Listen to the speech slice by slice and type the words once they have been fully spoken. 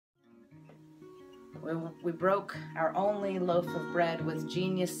We broke our only loaf of bread with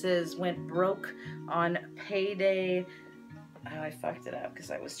geniuses, went broke on payday. Oh, I fucked it up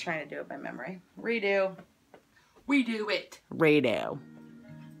because I was trying to do it by memory. Redo. We do it. Redo.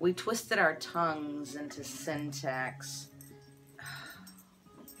 We twisted our tongues into syntax.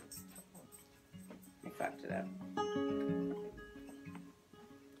 I fucked it up.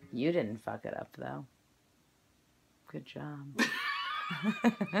 You didn't fuck it up, though. Good job.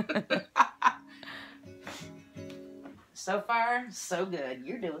 So far, so good.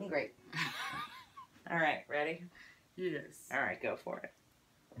 You're doing great. All right, ready? Yes. All right, go for it.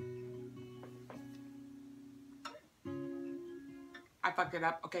 I fucked it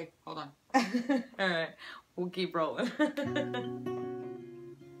up. Okay, hold on. All right, we'll keep rolling.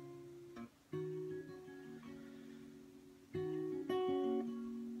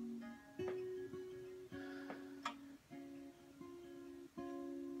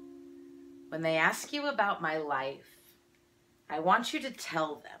 When they ask you about my life, I want you to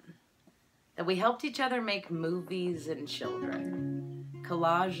tell them that we helped each other make movies and children,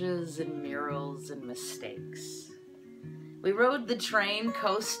 collages and murals and mistakes. We rode the train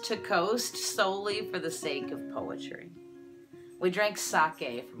coast to coast solely for the sake of poetry. We drank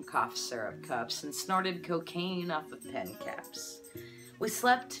sake from cough syrup cups and snorted cocaine off of pen caps. We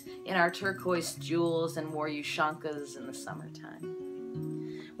slept in our turquoise jewels and wore ushankas in the summertime.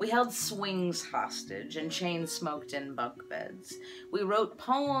 We held swings hostage and chain smoked in bunk beds. We wrote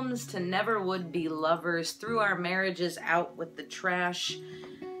poems to never would-be lovers, threw our marriages out with the trash.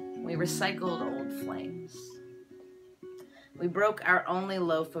 We recycled old flames. We broke our only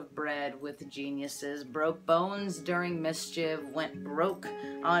loaf of bread with geniuses, broke bones during mischief, went broke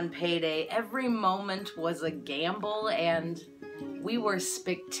on payday. Every moment was a gamble, and we were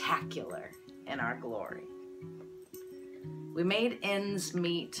spectacular in our glory. We made ends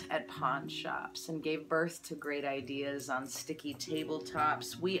meet at pawn shops and gave birth to great ideas on sticky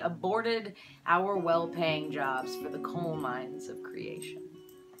tabletops. We aborted our well-paying jobs for the coal mines of creation.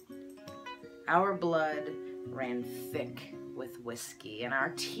 Our blood ran thick with whiskey, and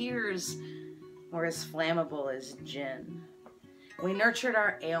our tears were as flammable as gin. We nurtured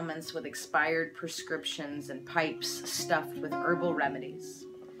our ailments with expired prescriptions and pipes stuffed with herbal remedies.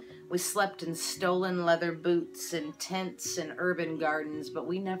 We slept in stolen leather boots and tents in urban gardens, but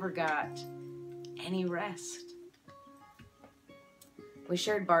we never got any rest. We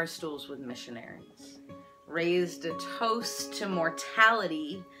shared bar stools with missionaries, raised a toast to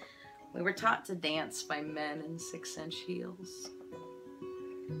mortality. We were taught to dance by men in 6-inch heels.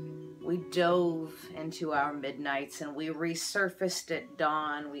 We dove into our midnights and we resurfaced at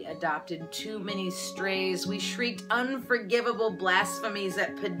dawn. We adopted too many strays. We shrieked unforgivable blasphemies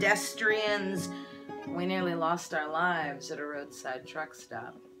at pedestrians. We nearly lost our lives at a roadside truck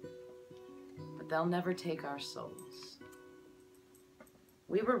stop. But they'll never take our souls.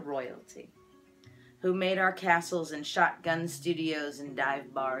 We were royalty, who made our castles in shotgun studios and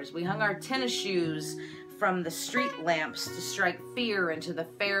dive bars. We hung our tennis shoes from the street lamps to strike fear into the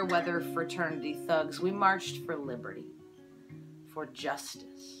fair weather fraternity thugs. We marched for liberty, for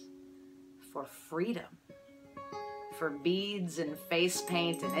justice, for freedom, for beads and face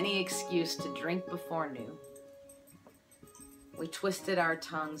paint and any excuse to drink before noon. We twisted our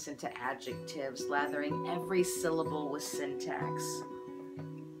tongues into adjectives, lathering every syllable with syntax.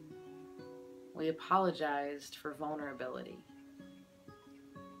 We apologized for vulnerability,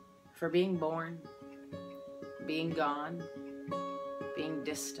 for being born, being gone, being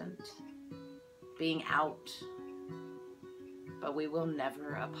distant, being out. But we will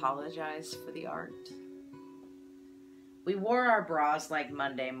never apologize for the art. We wore our bras like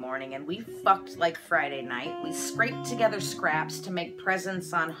Monday morning and we fucked like Friday night. We scraped together scraps to make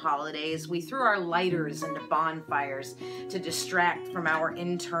presents on holidays. We threw our lighters into bonfires to distract from our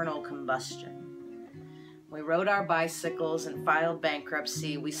internal combustion. We rode our bicycles and filed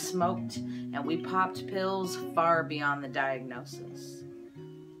bankruptcy. We smoked and we popped pills far beyond the diagnosis.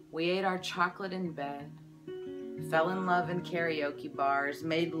 We ate our chocolate in bed, fell in love in karaoke bars,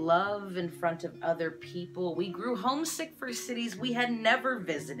 made love in front of other people. We grew homesick for cities we had never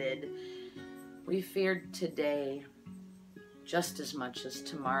visited. We feared today just as much as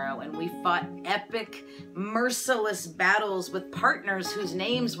tomorrow, and we fought epic, merciless battles with partners whose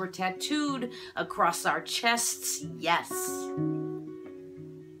names were tattooed across our chests. Yes.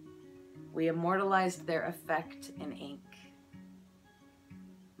 We immortalized their effect in ink.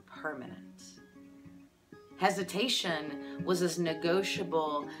 Permanent. Hesitation was as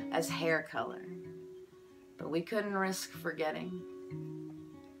negotiable as hair color, but we couldn't risk forgetting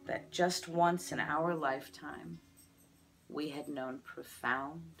that just once in our lifetime, we had known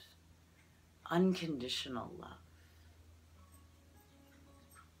profound, unconditional love.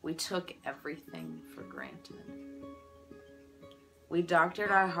 We took everything for granted. We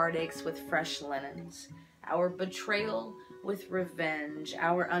doctored our heartaches with fresh linens, our betrayal with revenge,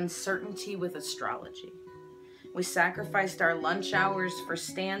 our uncertainty with astrology. We sacrificed our lunch hours for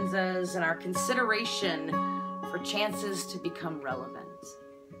stanzas and our consideration for chances to become relevant.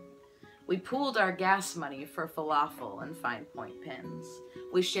 We pooled our gas money for falafel and fine point pens.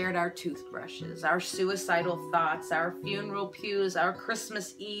 We shared our toothbrushes, our suicidal thoughts, our funeral pews, our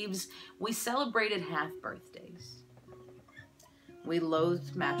Christmas Eves. We celebrated half birthdays. We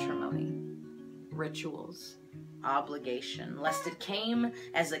loathed matrimony, rituals, obligation, lest it came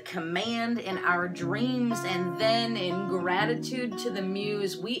as a command in our dreams, and then in gratitude to the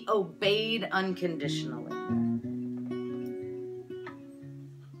muse, we obeyed unconditionally.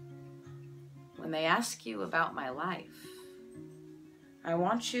 When they ask you about my life, I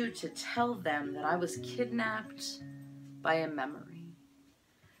want you to tell them that I was kidnapped by a memory,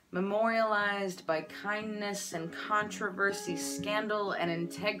 memorialized by kindness and controversy, scandal and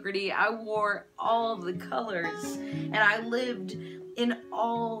integrity. I wore all the colors, and I lived in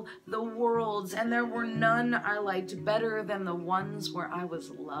all the worlds, and there were none I liked better than the ones where I was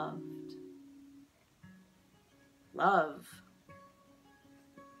loved. Love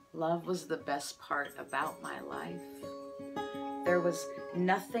was the best part about my life. There was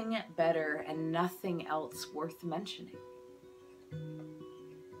nothing better and nothing else worth mentioning.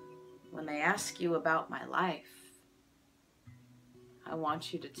 When they ask you about my life, I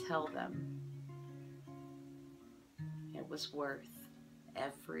want you to tell them it was worth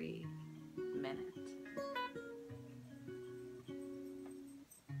every minute.